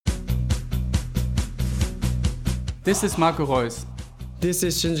This is Marco Reus. This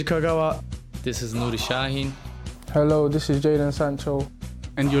is Shinji Kagawa. This is Nuri Shahin. Hello, this is Jadon Sancho.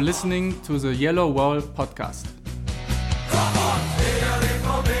 And you're listening to the Yellow Wall podcast.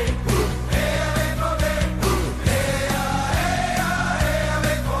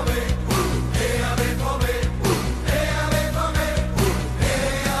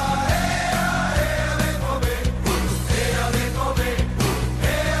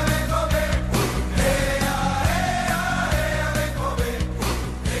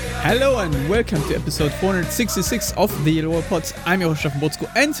 Hello and welcome to episode 466 of the Yellow Wall Pods. I'm your host, Stefan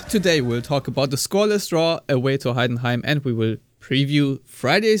Botzko, and today we'll talk about the scoreless draw away to Heidenheim, and we will preview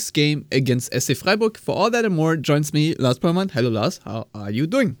Friday's game against SC Freiburg. For all that and more, joins me Lars Perlman. Hello Lars, how are you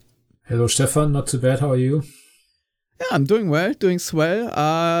doing? Hello Stefan, not too bad, how are you? Yeah, I'm doing well, doing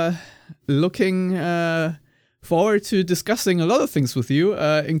swell. Looking forward to discussing a lot of things with you,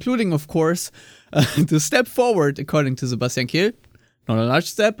 including, of course, the step forward according to Sebastian Kehl. Not a large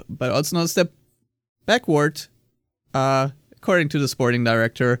step, but also not a step backward, according to the sporting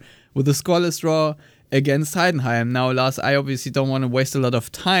director, with the scoreless draw against Heidenheim. Now, Lars, I obviously don't want to waste a lot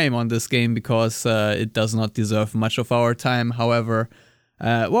of time on this game because it does not deserve much of our time. However,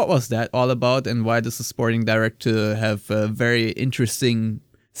 what was that all about, and why does the sporting director have a very interesting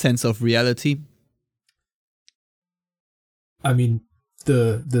sense of reality? I mean,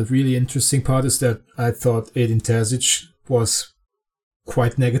 the really interesting part is that I thought Edin Terzic was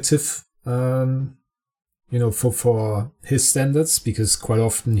quite negative, for his standards, because quite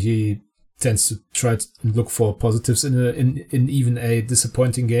often he tends to try to look for positives in even a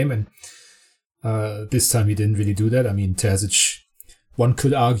disappointing game, and this time he didn't really do that. I mean, Terzic, one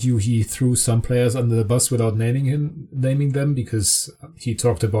could argue he threw some players under the bus without naming them, because he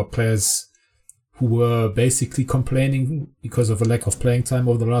talked about players who were basically complaining because of a lack of playing time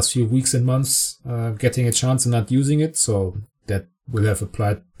over the last few weeks and months, getting a chance and not using it. So that will have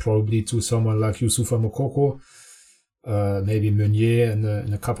applied probably to someone like Youssoufa Moukoko, maybe Meunier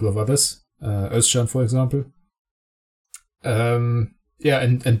and a couple of others, Özcan, for example. And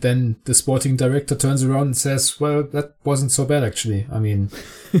then the sporting director turns around and says, well, that wasn't so bad, actually. I mean,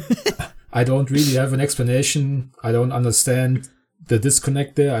 I don't really have an explanation. I don't understand the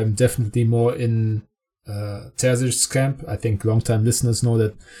disconnect there. I'm definitely more in Terzic's camp. I think long-time listeners know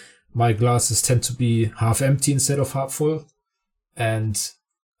that my glasses tend to be half empty instead of half full. And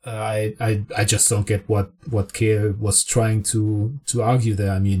I just don't get what Kehl was trying to argue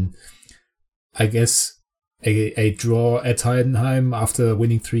there. I mean, I guess a draw at Heidenheim after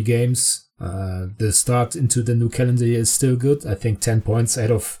winning 3 games, the start into the new calendar year is still good. I think 10 points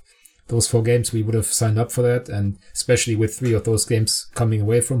out of those 4 games, we would have signed up for that. And especially with 3 of those games coming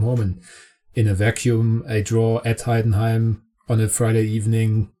away from home, and in a vacuum, a draw at Heidenheim on a Friday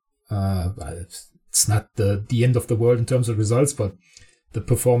evening, it's not the end of the world in terms of results, but the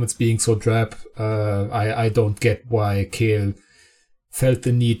performance being so drab, I don't get why Kehl felt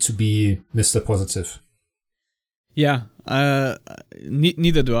the need to be Mr. Positive. Yeah,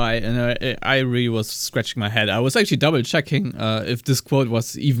 neither do I, and I really was scratching my head. I was actually double checking if this quote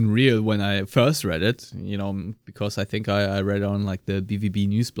was even real when I first read it, because I think I read it on like the BVB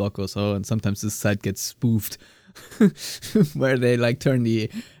news blog or so, and sometimes this site gets spoofed where they like turn the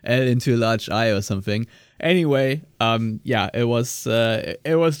L into a large I or something. Anyway, it was a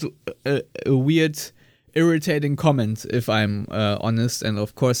weird, irritating comment, if I'm honest, and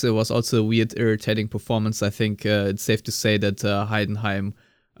of course it was also a weird, irritating performance. I think it's safe to say that Heidenheim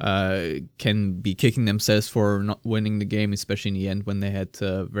can be kicking themselves for not winning the game, especially in the end when they had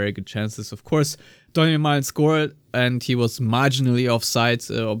very good chances. Of course, Daniel Mahlen scored, and he was marginally offside.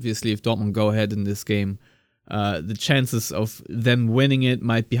 Obviously, if Dortmund go ahead in this game, the chances of them winning it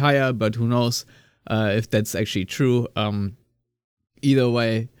might be higher, but who knows if that's actually true. Either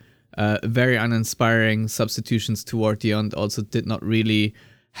way, very uninspiring substitutions toward the end also did not really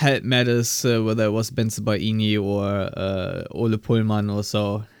help matters, whether it was Bensebaini or Ole Pullman or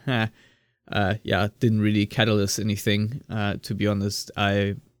so. Didn't really catalyze anything, to be honest.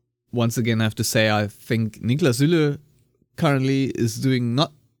 I once again have to say I think Niklas Süle currently is doing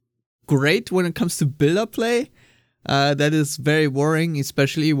not great when it comes to build-up play. That is very worrying,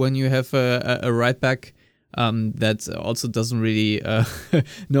 especially when you have a right back that also doesn't really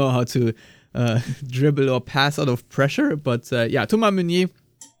know how to dribble or pass out of pressure. But Thomas Meunier,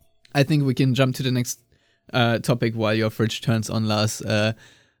 I think we can jump to the next topic while your fridge turns on, Lars,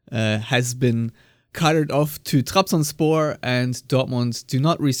 has been carted off to Trabzonspor, and Dortmund do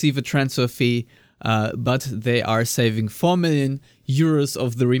not receive a transfer fee, but they are saving 4 million euros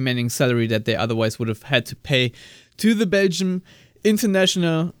of the remaining salary that they otherwise would have had to pay to the Belgian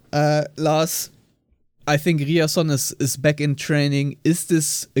international. Lars, I think Riasson is back in training. Is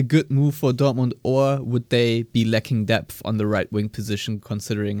this a good move for Dortmund, or would they be lacking depth on the right wing position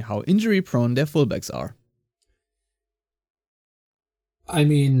considering how injury prone their fullbacks are? I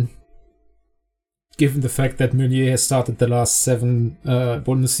mean, given the fact that Meunier has started the last 7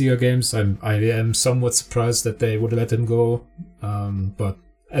 Bundesliga games, I am somewhat surprised that they would let him go. But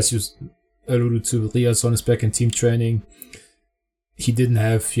as you alluded to, Riasson is back in team training. He didn't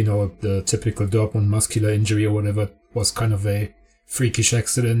have, the typical Dortmund muscular injury or whatever. It was kind of a freakish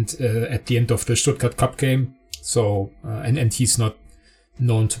accident at the end of the Stuttgart Cup game. So, and he's not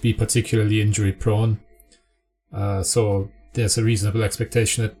known to be particularly injury prone. So there's a reasonable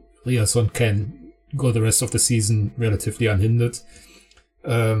expectation that Riasson can go the rest of the season relatively unhindered.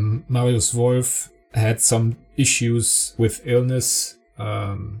 Marius Wolf had some issues with illness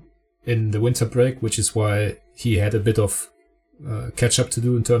in the winter break, which is why he had a bit of catch up to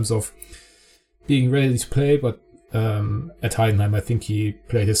do in terms of being ready to play. But at Heidenheim, I think he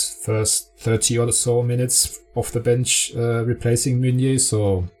played his first 30 or so minutes off the bench, replacing Meunier.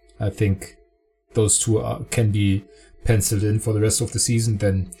 So I think those two can be penciled in for the rest of the season.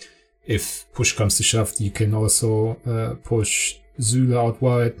 Then if push comes to shove, you can also push Süle out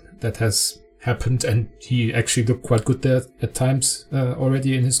wide. That has happened, and he actually looked quite good there at times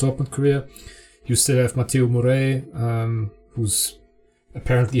already in his Dortmund career. You still have Matteo Murray, who's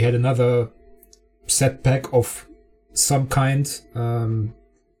apparently had another setback of some kind,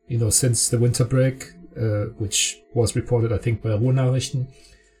 since the winter break, which was reported, I think, by Ruhrnachrichten.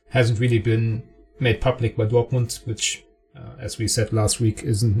 Hasn't really been made public by Dortmund, which, as we said last week,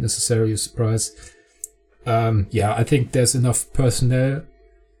 isn't necessarily a surprise. I think there's enough personnel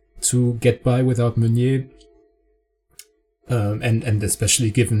to get by without Meunier, and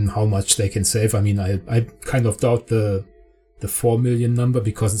especially given how much they can save. I mean, I kind of doubt the 4 million number,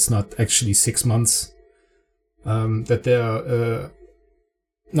 because it's not actually 6 months that they're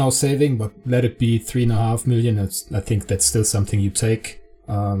now saving, but let it be 3.5 million. I think that's still something you take,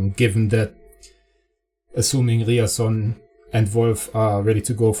 given that, assuming Riasson and Wolf are ready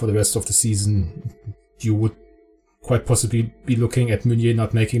to go for the rest of the season, you would quite possibly be looking at Meunier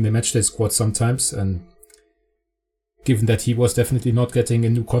not making the matchday squad sometimes. And given that he was definitely not getting a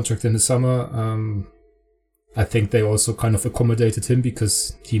new contract in the summer, I think they also kind of accommodated him,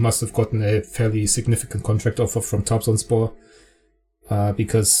 because he must have gotten a fairly significant contract offer from Trabzonspor,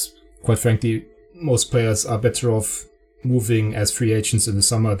 because quite frankly, most players are better off moving as free agents in the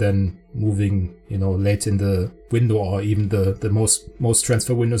summer than moving, late in the window, or even the most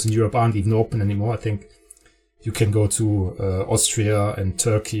transfer windows in Europe aren't even open anymore. I think you can go to Austria and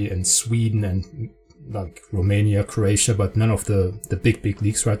Turkey and Sweden and like Romania, Croatia, but none of the big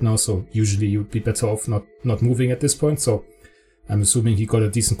leagues right now. So usually you'd be better off not moving at this point. So I'm assuming he got a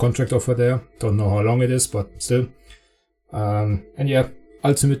decent contract offer there. Don't know how long it is, but still.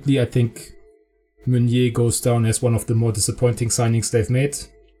 Ultimately, I think Meunier goes down as one of the more disappointing signings they've made.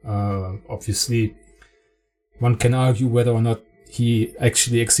 Obviously, one can argue whether or not he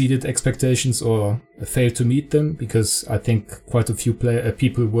actually exceeded expectations or failed to meet them, because I think quite a few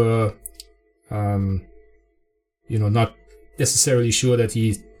people were, not necessarily sure that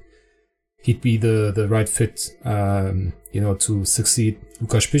he'd be the right fit, to succeed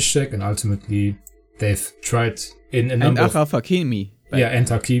Lukas Piszczek, and ultimately they've tried in a number of... Hakimi. And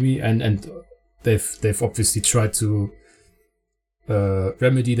Hakimi, and they've obviously tried to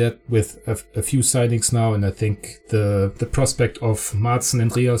remedy that with a few signings now, and I think the prospect of Maatsen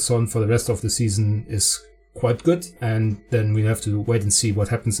and Riasson for the rest of the season is quite good. And then we have to wait and see what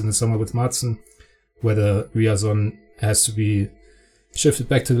happens in the summer with Maatsen, whether Riasson has to be shifted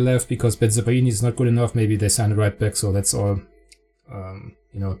back to the left because Benzabaini is not good enough. Maybe they sign a right back, so that's all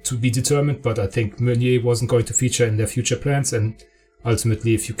to be determined. But I think Meunier wasn't going to feature in their future plans, and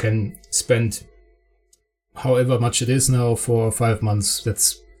ultimately, if you can spend however much it is now for 5 months,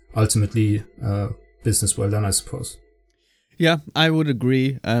 that's ultimately business well done, I suppose. Yeah, I would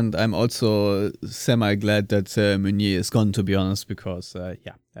agree, and I'm also semi-glad that Meunier is gone, to be honest, because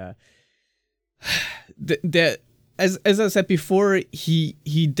as I said before,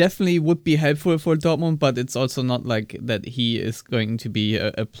 he definitely would be helpful for Dortmund, but it's also not like that he is going to be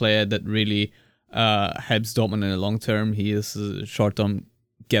a player that really helps Dortmund in the long term. He is a short-term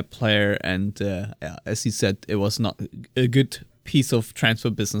gap player, and as he said, it was not a good piece of transfer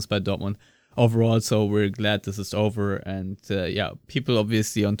business by Dortmund overall, so we're glad this is over. And people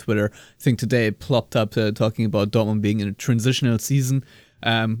obviously on Twitter, I think today plopped up talking about Dortmund being in a transitional season,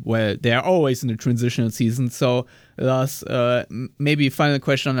 where they are always in a transitional season. So Lars, maybe final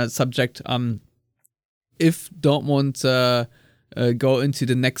question on that subject. If Dortmund go into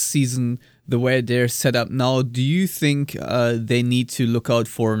the next season the way they're set up now, do you think they need to look out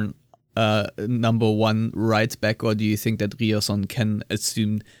for number one right back, or do you think that Ryerson can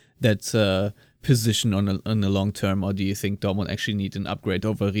assume that position on the long term, or do you think Dortmund actually need an upgrade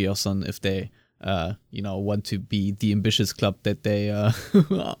over Ryerson if they want to be the ambitious club that they are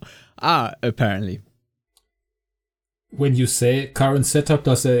apparently? When you say current setup,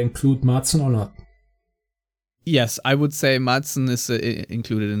 does that include Madsen or not? Yes, I would say Madsen is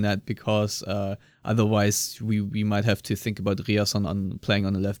included in that, because otherwise we might have to think about Ryerson on playing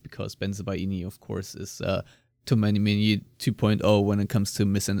on the left, because Bensebaini, of course, is Meunier 2.0 when it comes to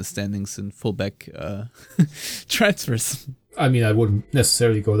misunderstandings and fullback transfers. I mean, I wouldn't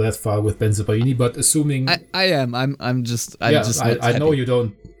necessarily go that far with Bensebaini, but assuming I am, I know you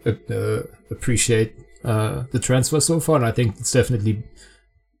don't appreciate the transfer so far, and I think it's definitely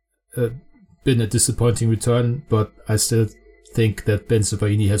been a disappointing return, but I still think that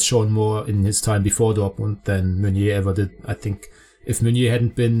Bensebaini has shown more in his time before Dortmund than Meunier ever did. I think if Meunier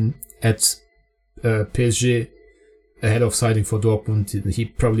hadn't been at PSG ahead of signing for Dortmund, he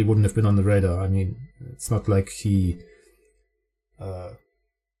probably wouldn't have been on the radar. I mean, it's not like he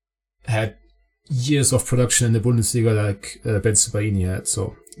had years of production in the Bundesliga like Bensebaini had.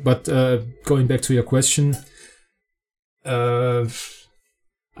 So, but going back to your question,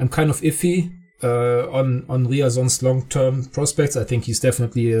 I'm kind of iffy on Rierson's long-term prospects. I think he's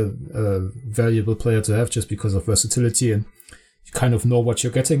definitely a valuable player to have just because of versatility, and you kind of know what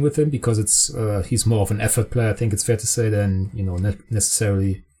you're getting with him because he's more of an effort player. I think it's fair to say than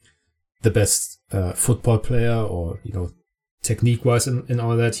necessarily the best football player or technique-wise and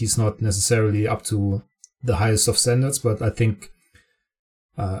all that. He's not necessarily up to the highest of standards, but I think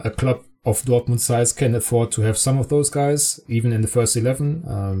a club of Dortmund size can afford to have some of those guys, even in the first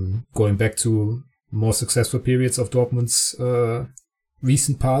 11. Going back to more successful periods of Dortmund's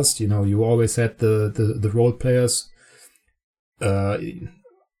recent past, you always had the role players.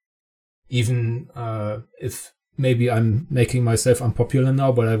 Even if maybe I'm making myself unpopular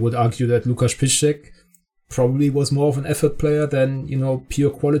now, but I would argue that Lukas Piszczek probably was more of an effort player than pure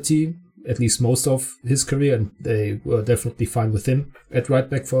quality, at least most of his career, and they were definitely fine with him at right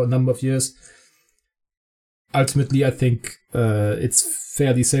back for a number of years. Ultimately, I think it's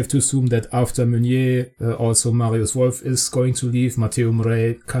fairly safe to assume that after Meunier, also Marius Wolf is going to leave. Matteo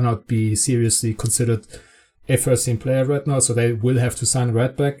Murray cannot be seriously considered a first-team player right now, so they will have to sign a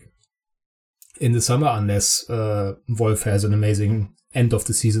right back in the summer unless Wolf has an amazing end of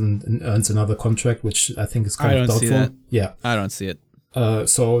the season and earns another contract, which I think is kind of doubtful. See that. Yeah, I don't see it.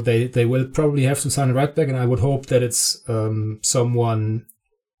 So they will probably have to sign a right back, and I would hope that it's someone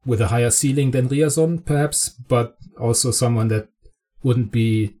with a higher ceiling than Ryerson, perhaps, but also someone that wouldn't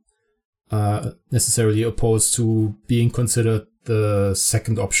be necessarily opposed to being considered the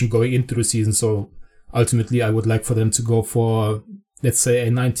second option going into the season. So ultimately, I would like for them to go for, let's say,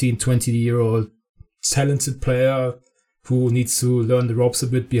 a 19, 20-year-old talented player who needs to learn the ropes a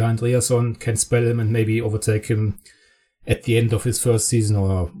bit behind Ryerson, can spell him and maybe overtake him at the end of his first season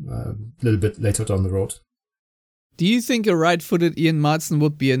or a little bit later down the road. Do you think a right-footed Ian Maatsen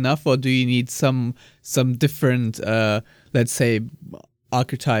would be enough, or do you need some different, let's say,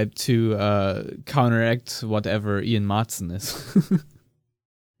 archetype to counteract whatever Ian Maatsen is?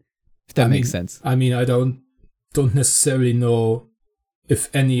 If that makes sense. I mean, I don't necessarily know if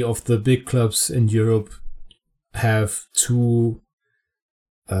any of the big clubs in Europe have two,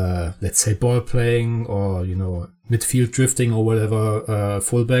 let's say, ball playing or midfield drifting or whatever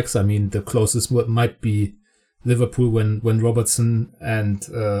fullbacks. I mean, the closest might be Liverpool when Robertson and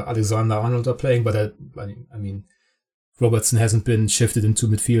Alexander-Arnold are playing, but I mean, Robertson hasn't been shifted into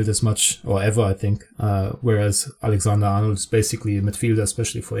midfield as much or ever, I think, whereas Alexander-Arnold is basically a midfielder,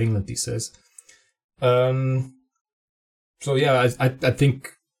 especially for England these days. So yeah, I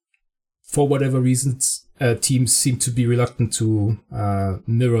think for whatever reasons, teams seem to be reluctant to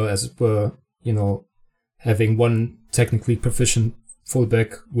mirror, as it were, having one technically proficient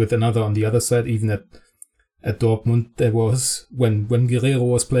fullback with another on the other side. Even at Dortmund, there was, when Guerrero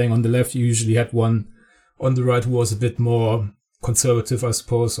was playing on the left, you usually had one on the right who was a bit more conservative, I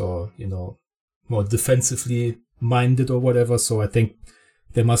suppose, or, more defensively minded or whatever. So I think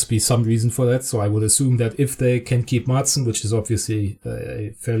there must be some reason for that. So I would assume that if they can keep Maatsen, which is obviously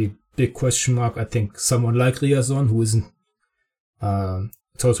a fairly big question mark, I think someone like Ryerson, who isn't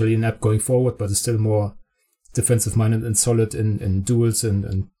totally inept going forward, but is still more defensive-minded and solid in duels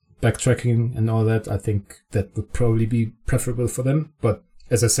and backtracking and all that, I think that would probably be preferable for them. But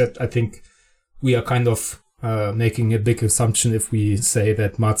as I said, I think we are kind of making a big assumption if we say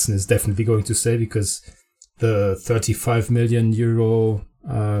that Maatsen is definitely going to stay, because the 35 million euro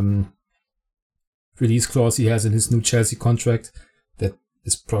release clause he has in his new Chelsea contract, that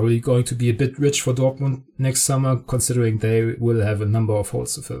is probably going to be a bit rich for Dortmund next summer, considering they will have a number of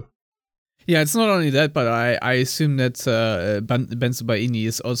holes to fill. Yeah, it's not only that, but I assume that Bensebaini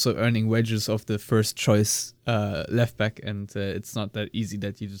is also earning wages of the first choice left back, and it's not that easy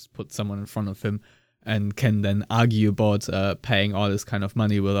that you just put someone in front of him and can then argue about paying all this kind of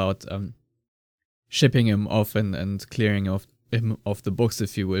money without shipping him off and clearing him off the books,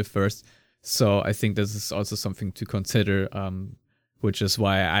 if you will, first. So I think this is also something to consider, which is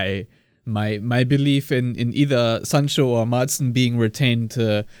why my belief in either Sancho or Maatsen being retained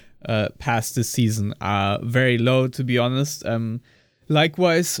past this season are very low, to be honest.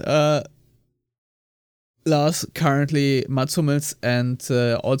 Likewise, Lars, currently Mats Hummels and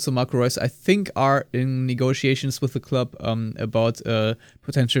also Marco Reus, I think, are in negotiations with the club about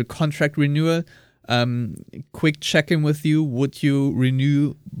potential contract renewal. Quick check-in with you. Would you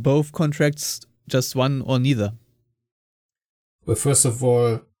renew both contracts, just one or neither? Well, first of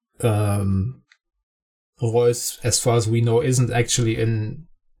all, Reus, as far as we know, isn't actually in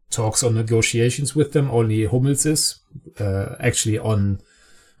talks or negotiations with them. Only Hummels is. Actually, on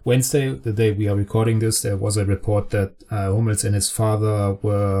Wednesday, the day we are recording this, there was a report that Hummels and his father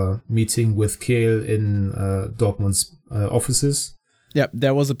were meeting with Kehl in Dortmund's offices. Yeah,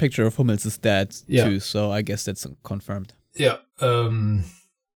 there was a picture of Hummels' dad too, so I guess that's confirmed. Yeah.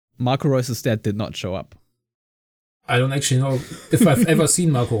 Marco Reus' dad did not show up. I don't actually know if I've ever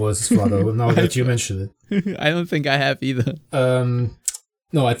seen Marco Reus' father, now that you mention it. I don't think I have either.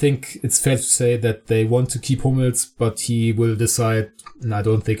 No, I think it's fair to say that they want to keep Hummels, but he will decide, and I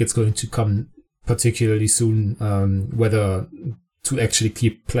don't think it's going to come particularly soon, whether to actually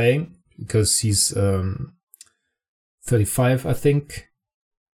keep playing, because he's 35, I think,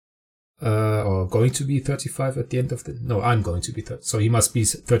 or going to be 35 at the end of the... No, I'm going to be 30, so he must be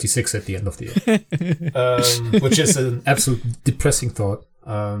 36 at the end of the year, which is an absolute depressing thought.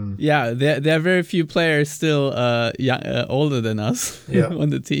 Yeah, there are very few players still older than us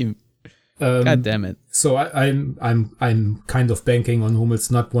on the team. God damn it! So I'm kind of banking on Hummels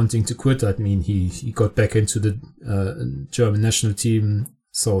not wanting to quit. I mean, he got back into the German national team,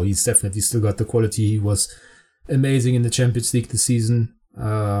 so he's definitely still got the quality. He was amazing in the Champions League this season.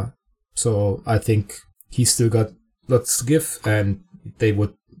 So I think he's still got lots to give, and they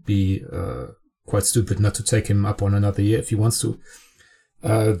would be quite stupid not to take him up on another year if he wants to.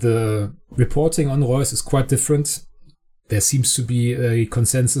 The reporting on Reus is quite different. There seems to be a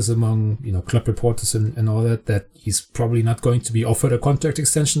consensus among club reporters and all that he's probably not going to be offered a contract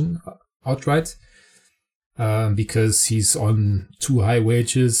extension outright, because he's on too high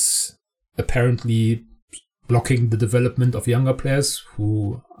wages, apparently blocking the development of younger players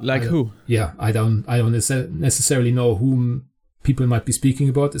who... who? Yeah, I don't necessarily know whom people might be speaking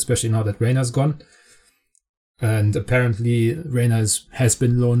about, especially now that Reyna's gone. And apparently Reyna has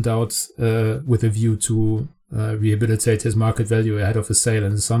been loaned out with a view to rehabilitate his market value ahead of his sale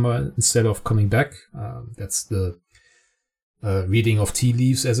in the summer instead of coming back. That's the reading of tea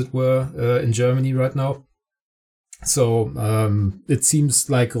leaves, as it were, in Germany right now. So it seems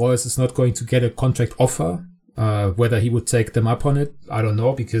like Reus is not going to get a contract offer. Whether he would take them up on it, I don't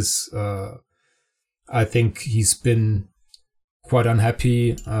know, because I think he's been quite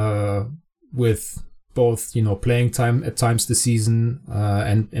unhappy with both, playing time at times this season,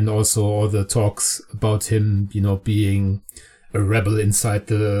 and also all the talks about him, being a rebel inside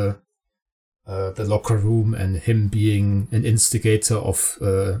the locker room, and him being an instigator of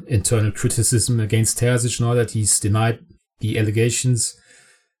internal criticism against Terzic and all that. He's denied the allegations,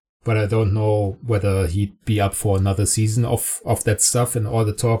 but I don't know whether he'd be up for another season of that stuff. And all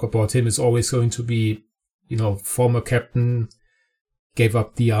the talk about him is always going to be, former captain, gave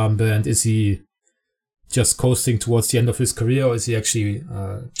up the armband. Is he just coasting towards the end of his career, or is he actually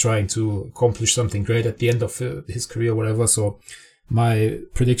trying to accomplish something great at the end of his career, whatever? So my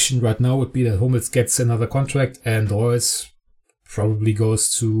prediction right now would be that Hummels gets another contract and Reus probably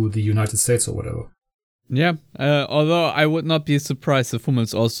goes to the United States or whatever. Yeah, although I would not be surprised if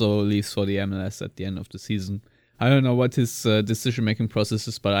Hummels also leaves for the MLS at the end of the season. I don't know what his decision-making process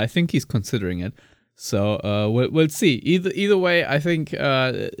is, but I think he's considering it. So we'll see. Either way, I think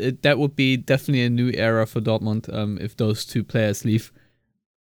that would be definitely a new era for Dortmund if those two players leave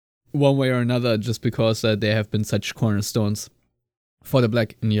one way or another, just because they have been such cornerstones for the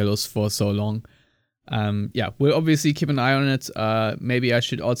Black and Yellows for so long. We'll obviously keep an eye on it. Maybe I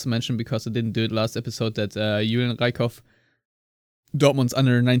should also mention, because I didn't do it last episode, that Julian Reikhoff Dortmund's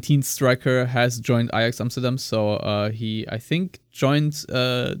under 19 striker has joined Ajax Amsterdam. So he, I think, joined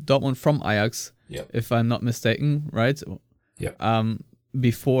Dortmund from Ajax, if I'm not mistaken, right? Yeah.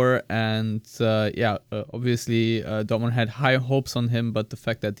 Before, and obviously Dortmund had high hopes on him, but the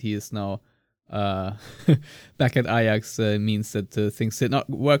fact that he is now back at Ajax means that things did not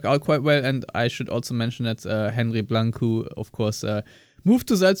work out quite well. And I should also mention that Henry Blanc, who of course moved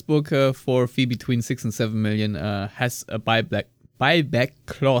to Salzburg for a fee between 6 and 7 million, has a buyback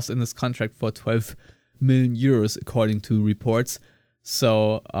clause in his contract for 12 million euros, according to reports.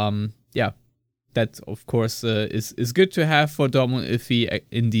 So that of course is good to have for Dortmund if he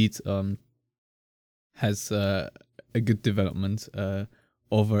indeed has a good development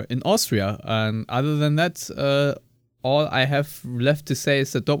over in Austria. And other than that, all I have left to say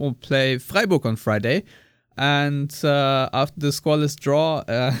is that Dortmund play Freiburg on Friday. And after the scoreless draw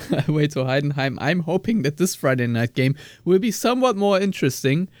away to Heidenheim, I'm hoping that this Friday night game will be somewhat more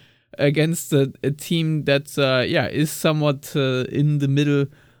interesting against a team that is somewhat in the middle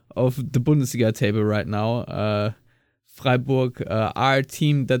of the Bundesliga table right now. Freiburg are a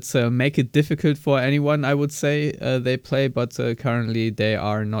team that make it difficult for anyone, I would say, they play, but currently they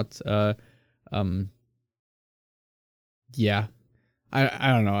are not. I don't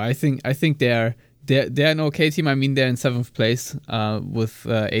know. I think they're an okay team. I mean, they're in 7th place with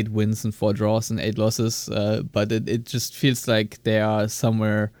 8 wins and 4 draws and 8 losses. But it just feels like they are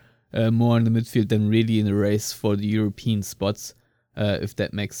somewhere more in the midfield than really in the race for the European spots. If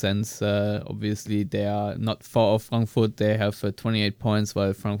that makes sense. Obviously, they are not far off Frankfurt. They have 28 points,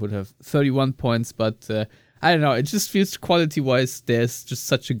 while Frankfurt have 31 points. But I don't know. It just feels quality-wise, there's just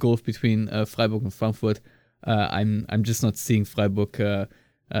such a gulf between Freiburg and Frankfurt. I'm just not seeing Freiburg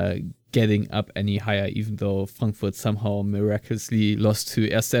getting up any higher, even though Frankfurt somehow miraculously lost to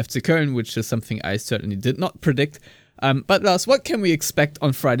 1. FC Köln, which is something I certainly did not predict. But Lars, what can we expect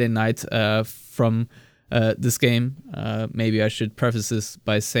on Friday night from this game? Maybe I should preface this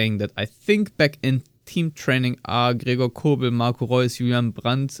by saying that I think back in team training are Gregor Kobel, Marco Reus, Julian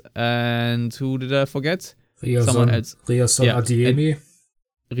Brandt, and who did I forget? Someone else. Riasson Adeyemi.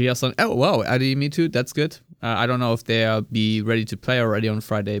 Riasson. Oh, wow. Adeyemi too. That's good. I don't know if they'll be ready to play already on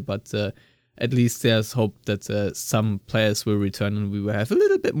Friday, but at least there's hope that some players will return and we will have a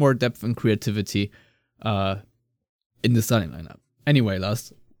little bit more depth and creativity in the starting lineup. Anyway,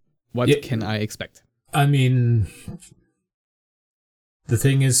 Lars, what can I expect? I mean, the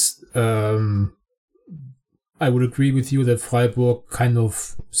thing is, I would agree with you that Freiburg kind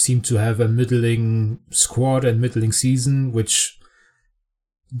of seem to have a middling squad and middling season, which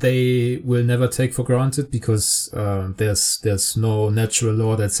they will never take for granted because there's no natural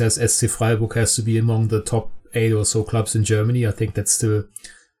law that says SC Freiburg has to be among the top 8 or so clubs in Germany. I think that's still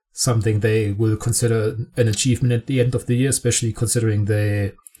something they will consider an achievement at the end of the year, especially considering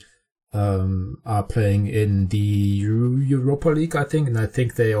they are playing in the Europa League, I think, and I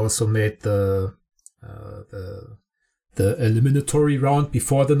think they also made the eliminatory round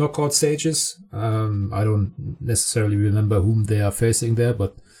before the knockout stages. I don't necessarily remember whom they are facing there,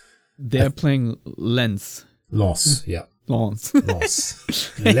 but they're playing Lens. Lens, yeah. Lens.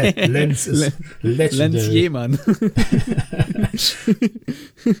 Lens is legendary. Lens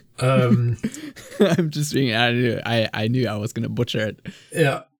I'm just being. I knew I was gonna butcher it.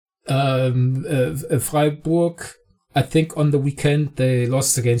 Yeah. Freiburg, I think on the weekend they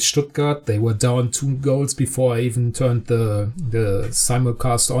lost against Stuttgart. They were down 2 goals before I even turned the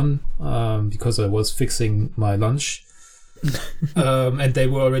simulcast on because I was fixing my lunch. And they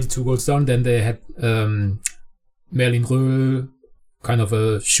were already 2 goals down. Then they had Merlin Röhl, kind of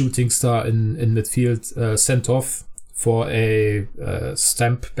a shooting star in midfield, sent off for a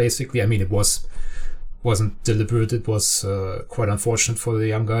stamp, basically. I mean, wasn't deliberate. It was quite unfortunate for the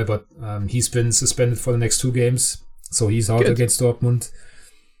young guy, but he's been suspended for the next 2 games, so he's out against Dortmund.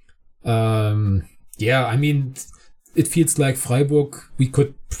 I mean, it feels like Freiburg, we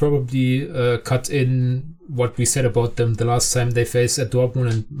could probably cut in what we said about them the last time they faced at Dortmund,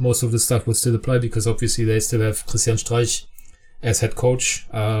 and most of the stuff would still apply because obviously they still have Christian Streich as head coach,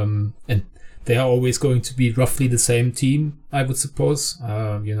 and they are always going to be roughly the same team, I would suppose.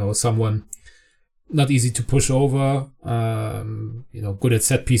 Someone not easy to push over, good at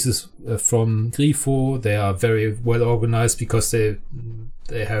set pieces from Grifo. They are very well organized because they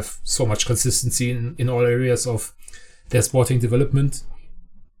have so much consistency in all areas of their sporting development.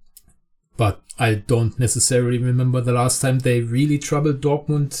 But I don't necessarily remember the last time they really troubled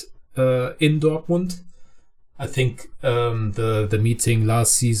Dortmund in Dortmund. I think the meeting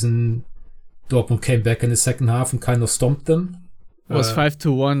last season, Dortmund came back in the second half and kind of stomped them. It was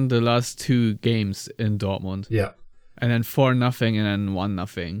 5-1 the last 2 games in Dortmund. Yeah. And then 4-0 and then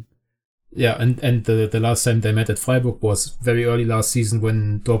 1-0. Yeah, and the last time they met at Freiburg was very early last season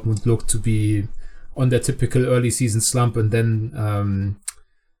when Dortmund looked to be on their typical early season slump, and then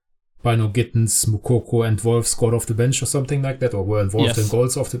Bino Gittens, Mukoko, and Wolf scored off the bench or something like that, or were involved in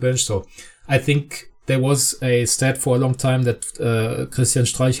goals off the bench. So I think there was a stat for a long time that Christian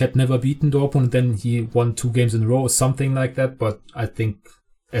Streich had never beaten Dortmund, and then he won 2 games in a row or something like that. But I think,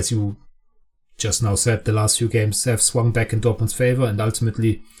 as you just now said, the last few games have swung back in Dortmund's favor, and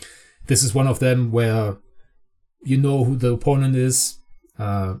ultimately this is one of them where you know who the opponent is,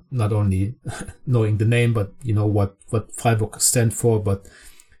 not only knowing the name, but you know what Freiburg stand for. But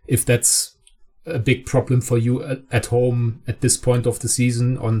if that's a big problem for you at home at this point of the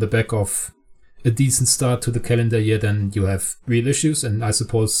season on the back of a decent start to the calendar year, then you have real issues. And I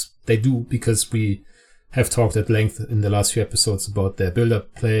suppose they do, because we have talked at length in the last few episodes about their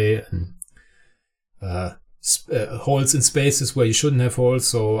build-up play and holes in spaces where you shouldn't have holes.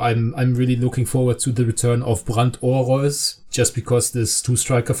 So I'm really looking forward to the return of Brandt or Reus, just because this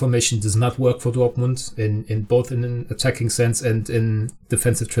 2-striker formation does not work for Dortmund in both in an attacking sense and in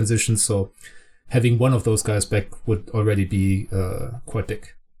defensive transitions. So having one of those guys back would already be quite big.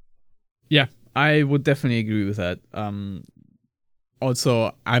 Yeah, I would definitely agree with that.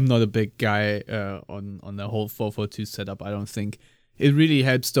 Also, I'm not a big guy on the whole 4-4-2 setup. I don't think it really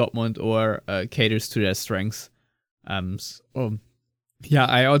helps Dortmund or caters to their strengths. I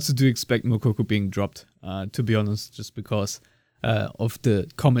also do expect Moukoko being dropped, to be honest, just because of the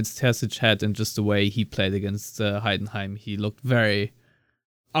comments Terzic had and just the way he played against Heidenheim. He looked very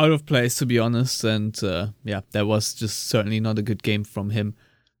out of place, to be honest, and that was just certainly not a good game from him.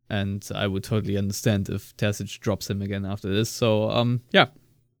 And I would totally understand if Terzic drops him again after this. So,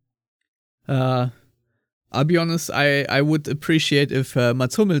 I'll be honest, I would appreciate if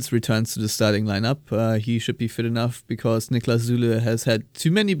Mats Hummels returns to the starting lineup. He should be fit enough, because Niklas Süle has had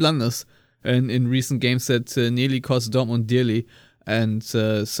too many blunders in recent games that nearly cost Dortmund dearly. And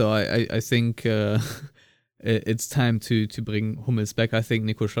so I think it's time to bring Hummels back. I think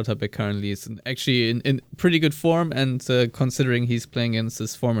Nico Schlotterbeck currently is actually in pretty good form, and considering he's playing against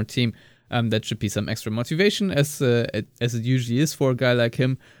his former team, that should be some extra motivation, as it usually is for a guy like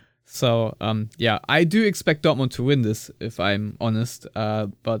him. So, I do expect Dortmund to win this, if I'm honest,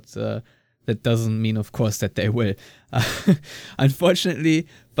 but that doesn't mean, of course, that they will. Unfortunately,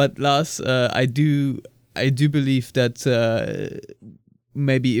 but Lars, I do believe that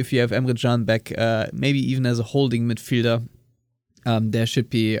maybe if you have Emre Can back, maybe even as a holding midfielder, there should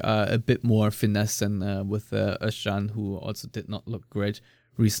be a bit more finesse than with Özcan, who also did not look great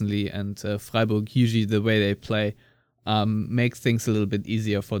recently, and Freiburg, usually the way they play, makes things a little bit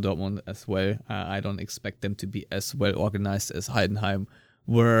easier for Dortmund as well. I don't expect them to be as well organized as Heidenheim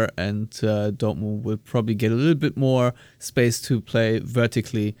were, and Dortmund will probably get a little bit more space to play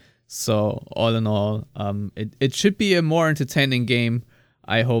vertically. So all in all, it should be a more entertaining game,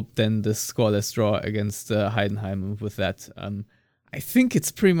 I hope, than the scoreless draw against Heidenheim. And with that, I think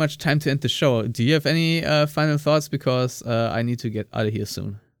it's pretty much time to end the show. Do you have any final thoughts? Because I need to get out of here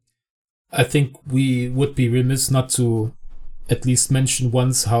soon. I think we would be remiss not to at least mention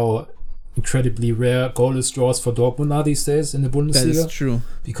once how incredibly rare goalless draws for Dortmund are these days in the Bundesliga. That is true.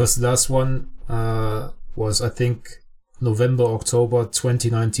 Because the last one was, I think, November, October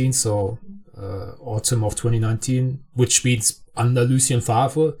 2019, so autumn of 2019, which means under Lucien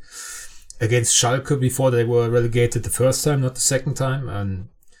Favre against Schalke before they were relegated the first time, not the second time. And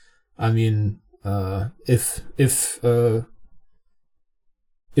I mean, if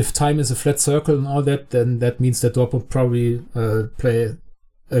time is a flat circle and all that, then that means that Dortmund probably play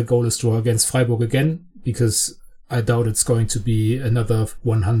a goalless draw against Freiburg again, because I doubt it's going to be another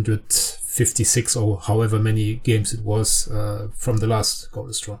 156 or however many games it was from the last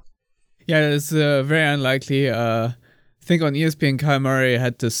goalless draw. Yeah, it's very unlikely. I think on ESPN, Kyle Murray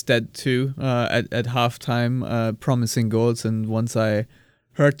had the stat too at halftime, promising goals, and once I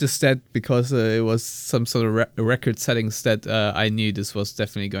heard the stat, because it was some sort of record-setting stat, I knew this was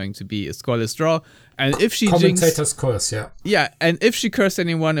definitely going to be a scoreless draw. And if she commentators curse, yeah. Yeah, and if she cursed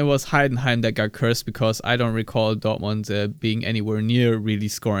anyone, it was Heidenheim that got cursed, because I don't recall Dortmund being anywhere near really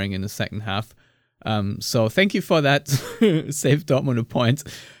scoring in the second half. So thank you for that. Save Dortmund a point.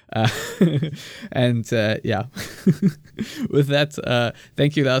 With that,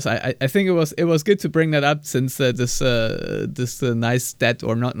 thank you, Lars. I think it was good to bring that up, since this nice stat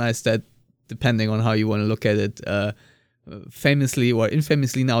or not nice stat, depending on how you want to look at it, famously or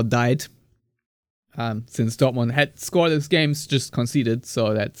infamously now died, since Dortmund had scoreless games, just conceded.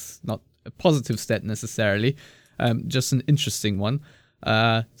 So that's not a positive stat necessarily, just an interesting one.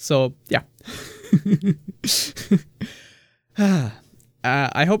 So yeah,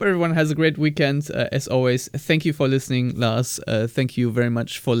 I hope everyone has a great weekend. As always, thank you for listening, Lars. Thank you very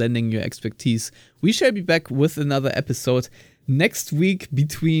much for lending your expertise. We shall be back with another episode next week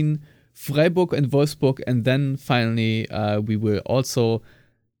between Freiburg and Wolfsburg, and then finally we will also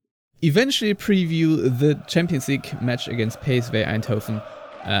eventually preview the Champions League match against PSV Eindhoven.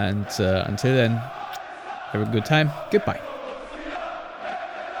 And until then, have a good time. Goodbye.